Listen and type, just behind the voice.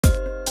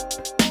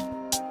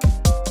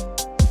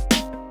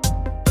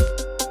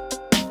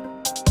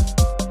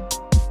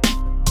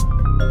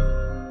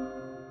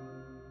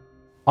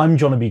I'm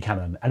Jono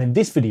Buchanan, and in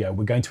this video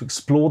we're going to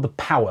explore the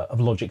power of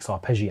Logic's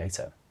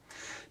Arpeggiator.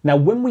 Now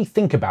when we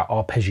think about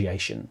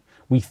arpeggiation,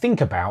 we think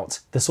about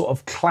the sort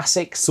of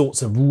classic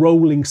sorts of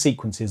rolling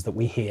sequences that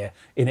we hear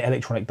in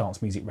electronic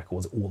dance music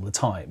records all the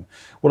time.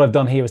 What I've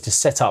done here is to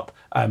set up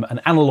an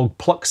analog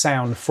pluck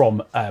sound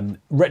from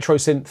retro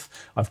synth.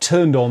 I've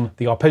turned on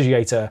the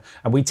arpeggiator,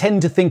 and we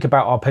tend to think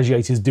about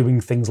arpeggiators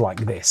doing things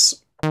like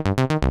this.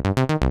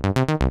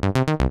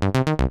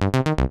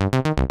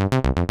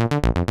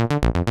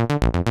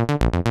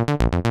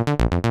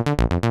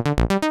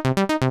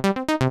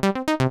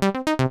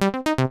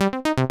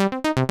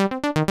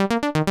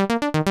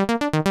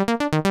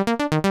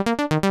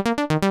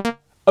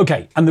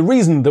 Okay, and the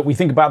reason that we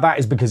think about that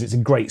is because it's a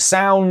great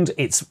sound,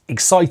 it's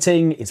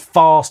exciting, it's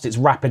fast, it's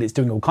rapid, it's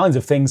doing all kinds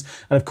of things.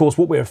 And of course,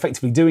 what we're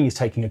effectively doing is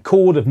taking a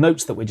chord of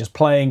notes that we're just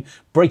playing,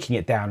 breaking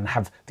it down and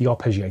have the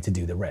arpeggiator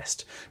do the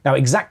rest. Now,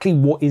 exactly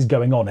what is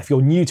going on? If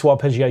you're new to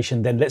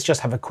arpeggiation, then let's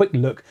just have a quick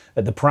look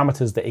at the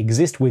parameters that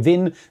exist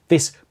within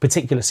this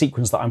particular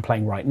sequence that I'm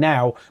playing right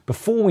now,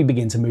 before we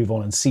begin to move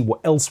on and see what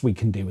else we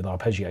can do with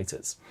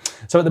arpeggiators.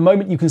 So at the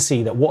moment, you can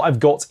see that what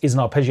I've got is an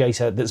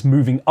arpeggiator that's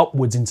moving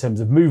upwards in terms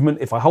of movement.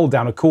 If I hold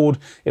down a chord,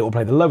 it will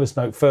play the lowest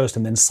note first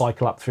and then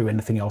cycle up through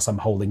anything else I'm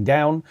holding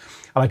down.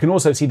 And I can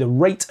also see the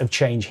rate of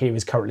change here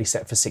is currently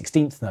set for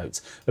 16th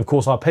notes. Of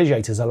course,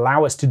 arpeggiators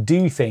allow us to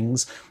do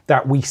things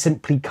that we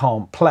simply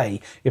can't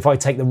play. If I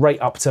take the rate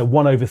up to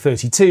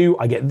 1/32,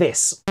 I get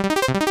this.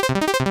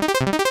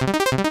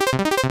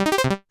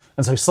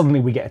 And so suddenly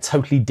we get a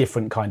totally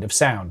different kind of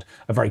sound,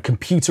 a very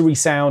computery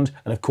sound,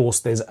 and of course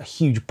there's a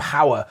huge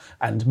power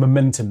and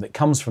momentum that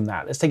comes from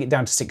that. Let's take it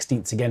down to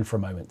 16ths again for a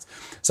moment.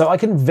 So I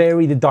can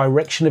vary the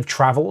direction of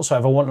travel, so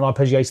if I want an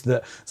arpeggiator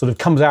that sort of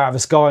comes out of the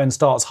sky and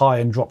starts high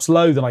and drops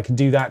low, then I can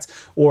do that,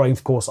 or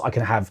of course I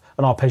can have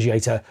an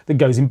arpeggiator that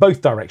goes in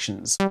both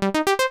directions.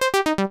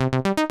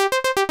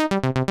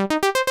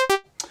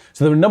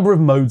 So there are a number of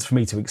modes for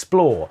me to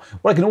explore.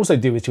 What I can also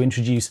do is to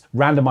introduce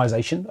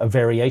randomization, a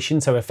variation.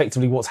 So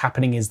effectively what's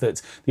happening is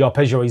that the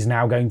arpeggiator is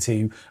now going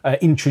to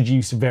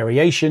introduce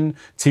variation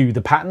to the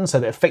pattern, so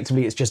that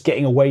effectively it's just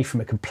getting away from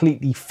a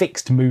completely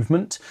fixed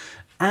movement.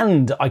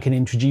 And I can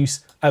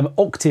introduce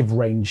octave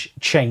range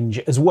change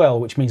as well,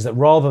 which means that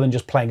rather than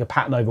just playing a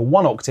pattern over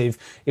 1 octave,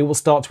 it will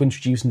start to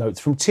introduce notes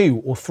from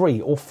 2 or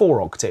 3 or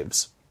 4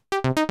 octaves.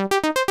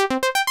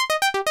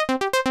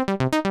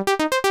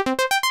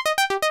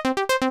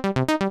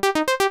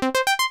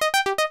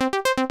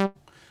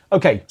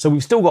 Okay, so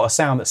we've still got a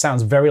sound that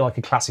sounds very like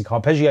a classic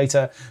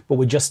arpeggiator, but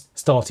we're just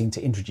starting to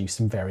introduce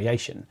some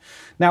variation.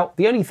 Now,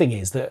 the only thing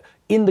is that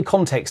in the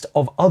context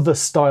of other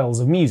styles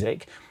of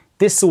music,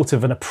 this sort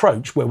of an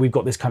approach where we've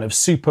got this kind of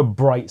super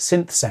bright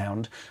synth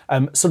sound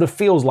sort of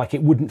feels like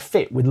it wouldn't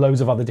fit with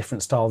loads of other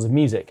different styles of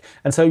music.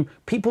 And so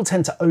people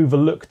tend to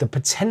overlook the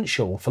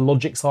potential for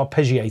Logic's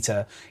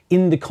arpeggiator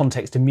in the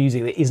context of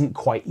music that isn't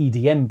quite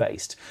EDM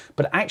based.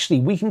 But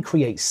actually we can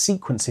create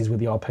sequences with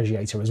the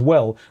arpeggiator as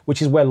well,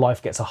 which is where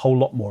life gets a whole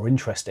lot more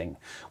interesting.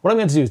 What I'm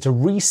going to do is to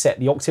reset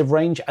the octave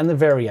range and the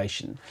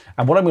variation.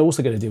 And what I'm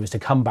also going to do is to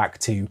come back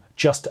to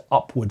just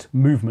upward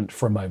movement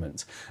for a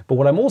moment. But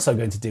what I'm also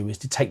going to do is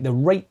to take the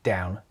rate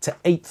down to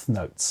 8th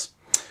notes.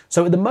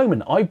 So at the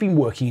moment I've been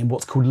working in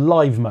what's called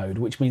live mode,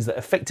 which means that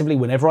effectively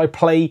whenever I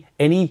play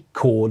any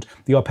chord,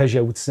 the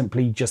arpeggiator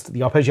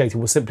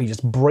will simply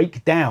just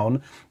break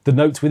down the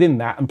notes within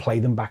that and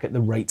play them back at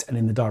the rate and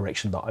in the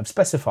direction that I've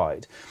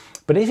specified.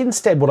 But if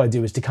instead what I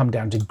do is to come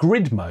down to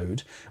grid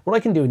mode, what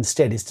I can do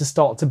instead is to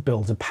start to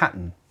build a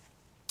pattern.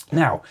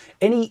 Now,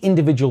 any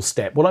individual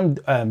step, what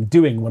I'm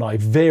doing when I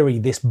vary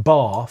this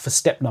bar for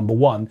step number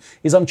 1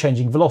 is I'm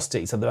changing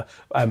velocity. So the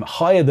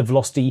higher the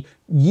velocity,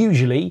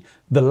 usually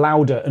the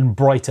louder and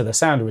brighter the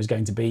sounder is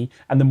going to be,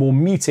 and the more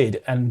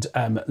muted and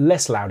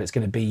less loud it's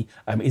going to be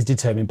is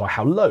determined by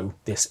how low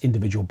this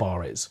individual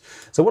bar is.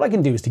 So what I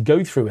can do is to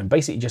go through and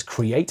basically just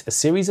create a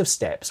series of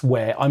steps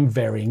where I'm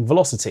varying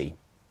velocity.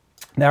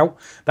 Now,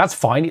 that's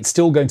fine. It's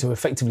still going to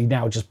effectively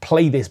now just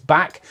play this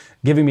back,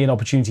 giving me an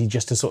opportunity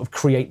just to sort of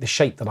create the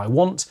shape that I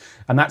want,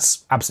 and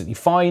that's absolutely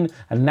fine.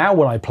 And now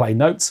when I play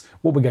notes,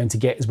 what we're going to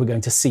get is we're going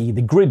to see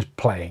the grid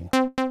playing.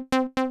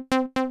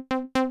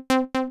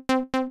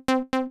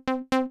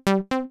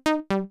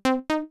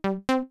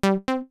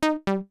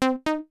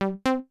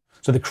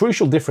 So the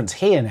crucial difference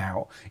here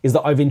now is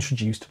that I've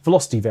introduced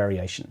velocity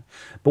variation.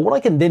 But what I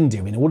can then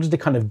do in order to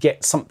kind of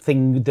get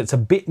something that's a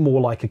bit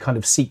more like a kind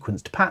of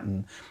sequenced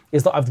pattern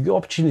is that I've got the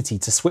opportunity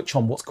to switch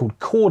on what's called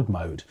chord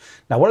mode.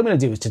 Now what I'm going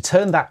to do is to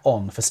turn that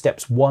on for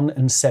steps 1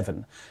 and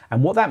 7.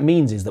 And what that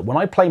means is that when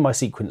I play my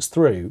sequence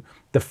through,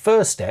 the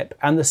first step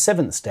and the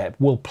 7th step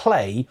will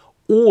play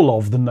all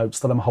of the notes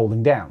that I'm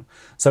holding down.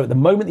 So at the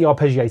moment, the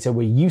arpeggiator,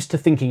 we're used to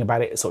thinking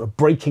about it as sort of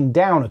breaking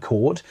down a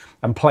chord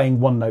and playing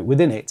one note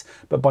within it.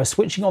 But by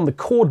switching on the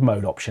chord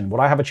mode option,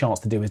 what I have a chance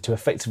to do is to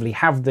effectively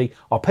have the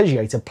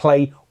arpeggiator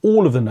play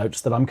all of the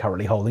notes that I'm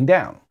currently holding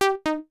down.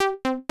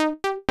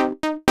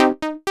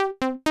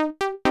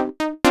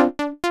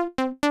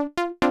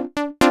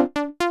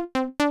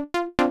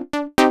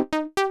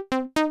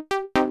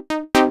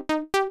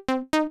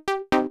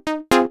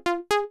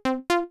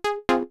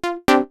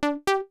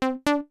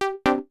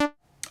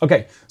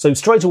 Okay, so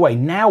straight away,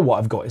 now what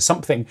I've got is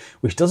something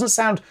which doesn't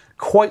sound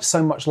quite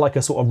so much like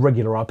a sort of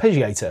regular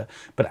arpeggiator,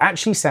 but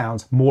actually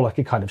sounds more like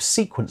a kind of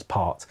sequence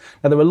part.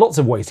 Now, there are lots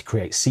of ways to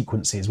create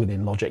sequences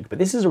within Logic, but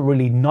this is a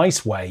really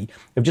nice way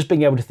of just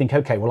being able to think,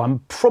 okay, well, I'm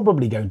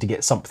probably going to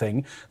get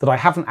something that I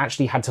haven't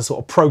actually had to sort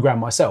of program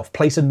myself,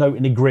 place a note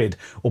in a grid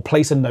or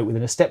place a note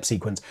within a step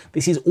sequence.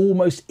 This is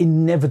almost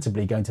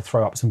inevitably going to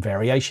throw up some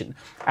variation,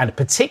 and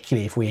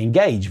particularly if we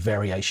engage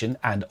variation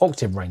and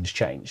octave range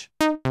change.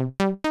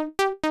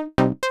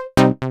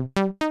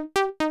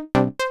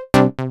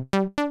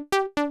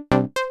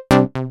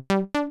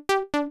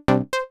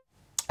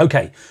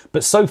 Okay,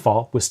 but so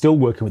far we're still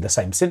working with the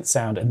same synth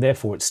sound, and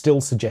therefore it's still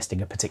suggesting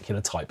a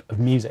particular type of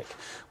music.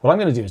 What I'm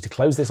going to do is to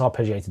close this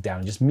arpeggiator down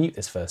and just mute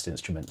this first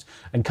instrument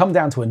and come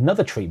down to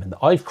another treatment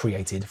that I've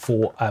created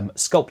for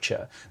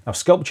sculpture. Now,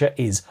 sculpture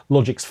is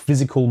Logic's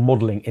physical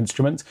modeling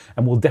instrument,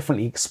 and we'll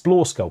definitely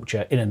explore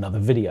sculpture in another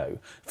video.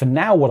 For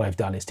now, what I've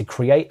done is to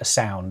create a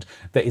sound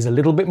that is a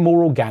little bit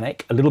more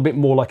organic, a little bit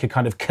more like a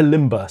kind of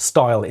kalimba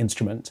style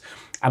instrument.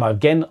 And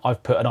again,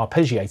 I've put an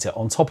arpeggiator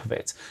on top of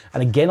it.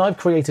 And again, I've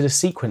created a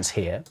sequence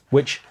here,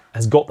 which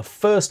has got the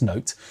first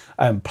note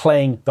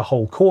playing the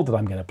whole chord that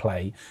I'm going to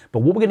play. But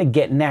what we're going to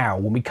get now,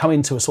 when we come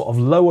into a sort of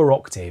lower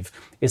octave,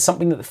 is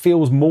something that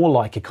feels more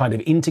like a kind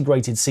of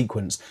integrated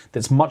sequence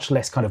that's much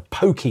less kind of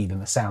pokey than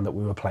the sound that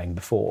we were playing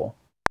before.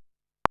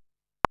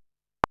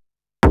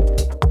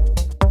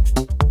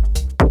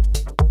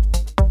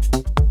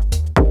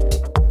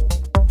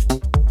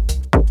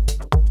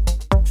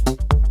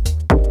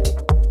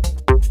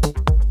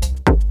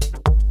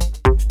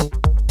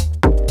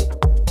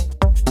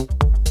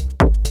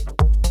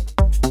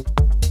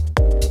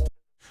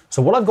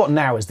 So what I've got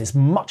now is this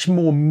much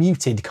more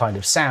muted kind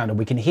of sound, and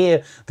we can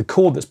hear the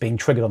chord that's being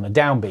triggered on the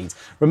downbeat.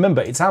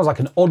 Remember, it sounds like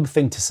an odd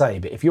thing to say,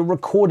 but if you're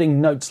recording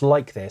notes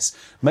like this,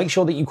 make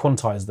sure that you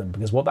quantize them,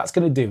 because what that's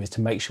going to do is to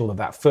make sure that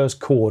that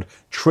first chord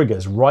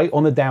triggers right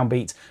on the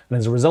downbeat, and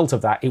as a result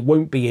of that, it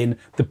won't be in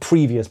the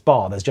previous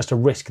bar. There's just a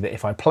risk that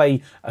if I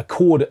play a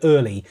chord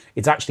early,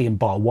 it's actually in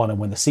bar one, and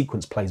when the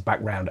sequence plays back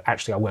round,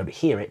 actually I won't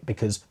hear it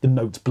because the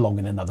notes belong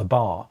in another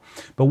bar.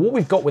 But what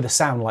we've got with a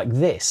sound like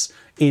this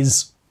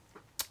is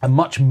a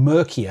much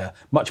murkier,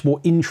 much more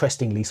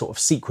interestingly sort of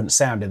sequence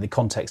sound in the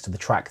context of the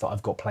track that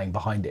I've got playing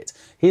behind it.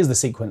 Here's the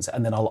sequence,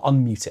 and then I'll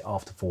unmute it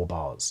after 4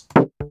 bars.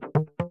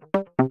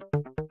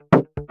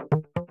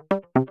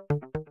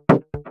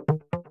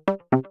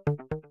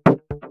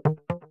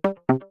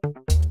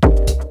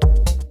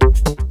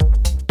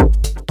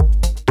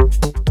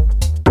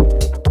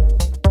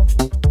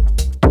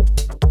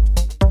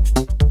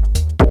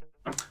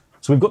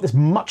 So we've got this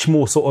much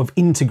more sort of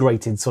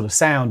integrated sort of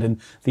sound, and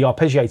the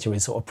arpeggiator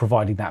is sort of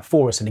providing that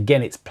for us. And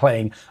again, it's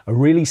playing a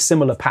really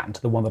similar pattern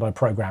to the one that I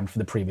programmed for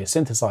the previous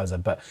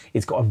synthesizer, but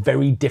it's got a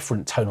very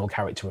different tonal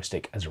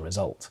characteristic as a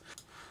result.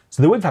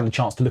 So then we've had a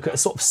chance to look at a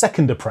sort of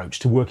second approach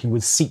to working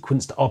with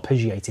sequenced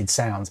arpeggiated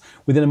sounds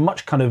within a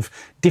much kind of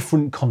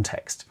different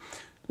context.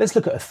 Let's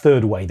look at a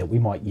third way that we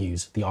might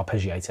use the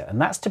arpeggiator,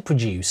 and that's to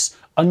produce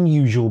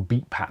unusual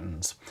beat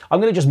patterns. I'm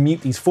going to just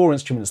mute these 4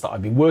 instruments that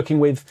I've been working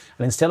with,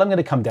 and instead I'm going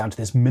to come down to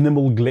this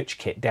minimal glitch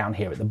kit down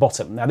here at the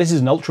bottom. Now, this is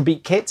an ultra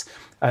beat kit,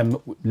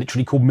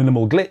 literally called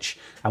minimal glitch,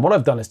 and what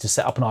I've done is to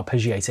set up an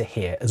arpeggiator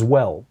here as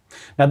well.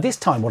 Now, this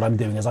time what I'm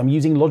doing is I'm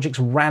using Logic's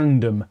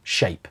random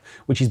shape,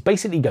 which is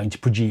basically going to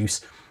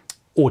produce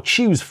or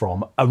choose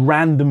from a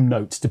random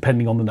note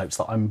depending on the notes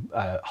that I'm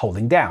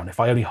holding down. If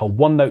I only hold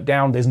one note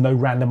down, there's no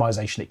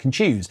randomization it can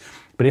choose.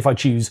 But if I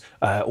choose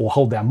or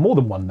hold down more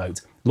than one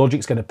note,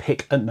 Logic's going to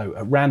pick a note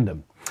at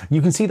random.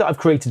 You can see that I've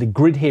created a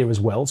grid here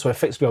as well. So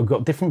effectively I've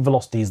got different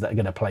velocities that are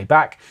going to play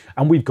back,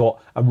 and we've got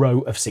a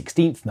row of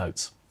 16th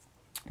notes.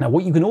 Now,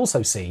 what you can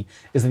also see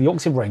is that the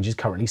octave range is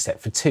currently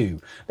set for 2.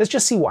 Let's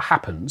just see what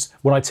happens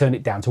when I turn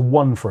it down to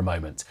 1 for a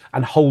moment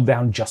and hold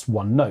down just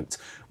one note.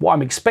 What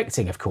I'm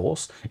expecting, of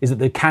course, is that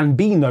there can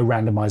be no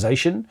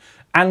randomization,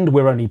 and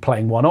we're only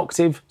playing 1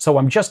 octave, so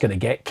I'm just going to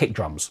get kick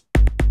drums.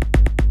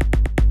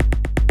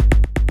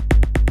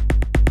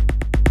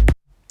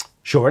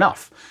 Sure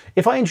enough,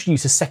 if I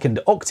introduce a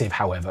second octave,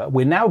 however,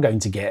 we're now going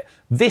to get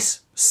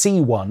this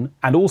C1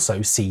 and also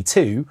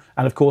C2,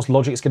 and of course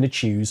Logic's going to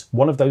choose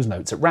one of those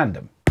notes at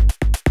random.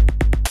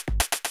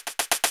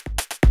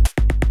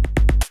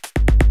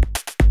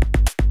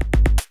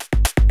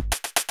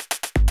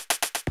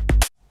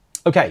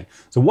 Okay,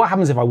 so what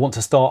happens if I want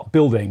to start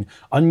building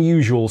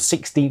unusual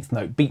 16th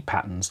note beat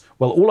patterns?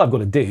 Well, all I've got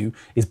to do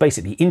is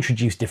basically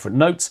introduce different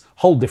notes,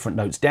 hold different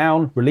notes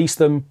down, release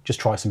them, just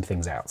try some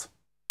things out.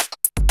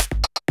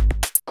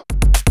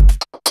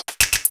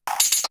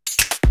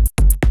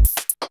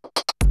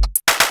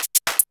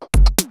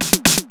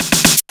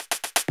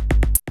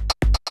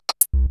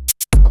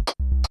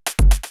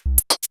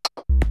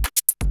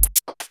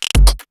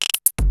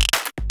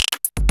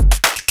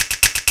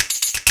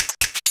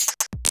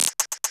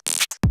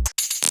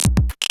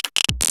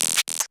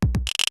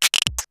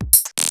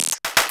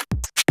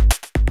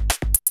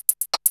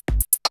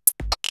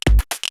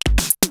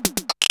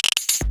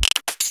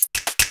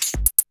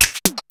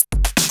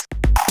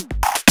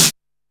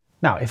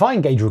 Now, if I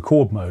engage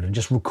record mode and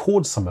just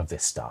record some of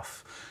this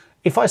stuff,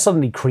 if I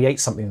suddenly create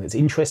something that's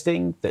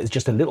interesting, that's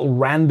just a little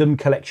random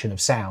collection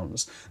of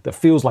sounds that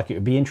feels like it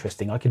would be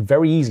interesting, I could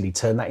very easily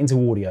turn that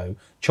into audio,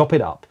 chop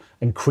it up,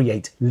 and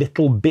create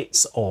little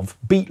bits of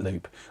beat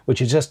loop,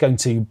 which is just going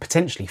to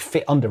potentially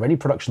fit under any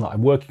production that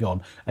I'm working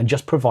on and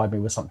just provide me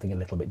with something a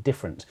little bit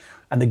different.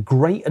 And the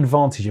great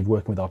advantage of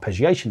working with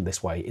arpeggiation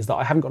this way is that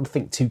I haven't got to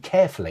think too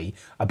carefully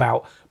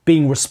about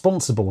being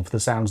responsible for the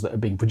sounds that are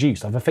being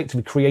produced. I've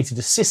effectively created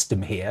a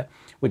system here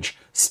which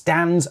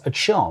stands a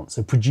chance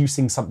of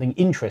producing something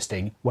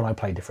interesting when I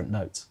play different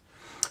notes.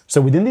 So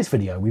within this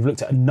video, we've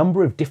looked at a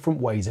number of different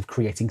ways of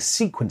creating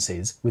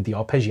sequences with the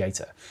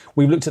arpeggiator.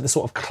 We've looked at the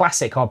sort of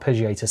classic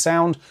arpeggiator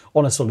sound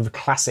on a sort of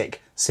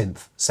classic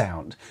synth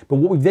sound. But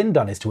what we've then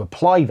done is to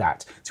apply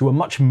that to a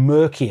much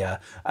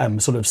murkier,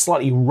 sort of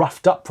slightly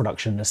roughed up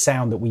production, a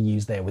sound that we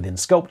use there within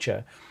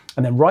Sculpture.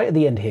 And then right at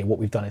the end here, what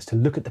we've done is to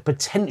look at the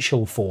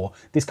potential for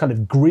this kind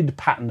of grid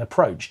pattern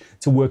approach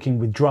to working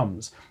with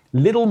drums.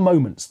 Little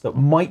moments that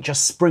might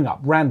just spring up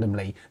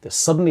randomly that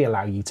suddenly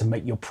allow you to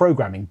make your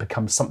programming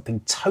become something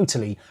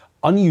totally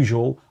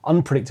unusual,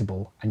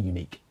 unpredictable, and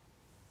unique.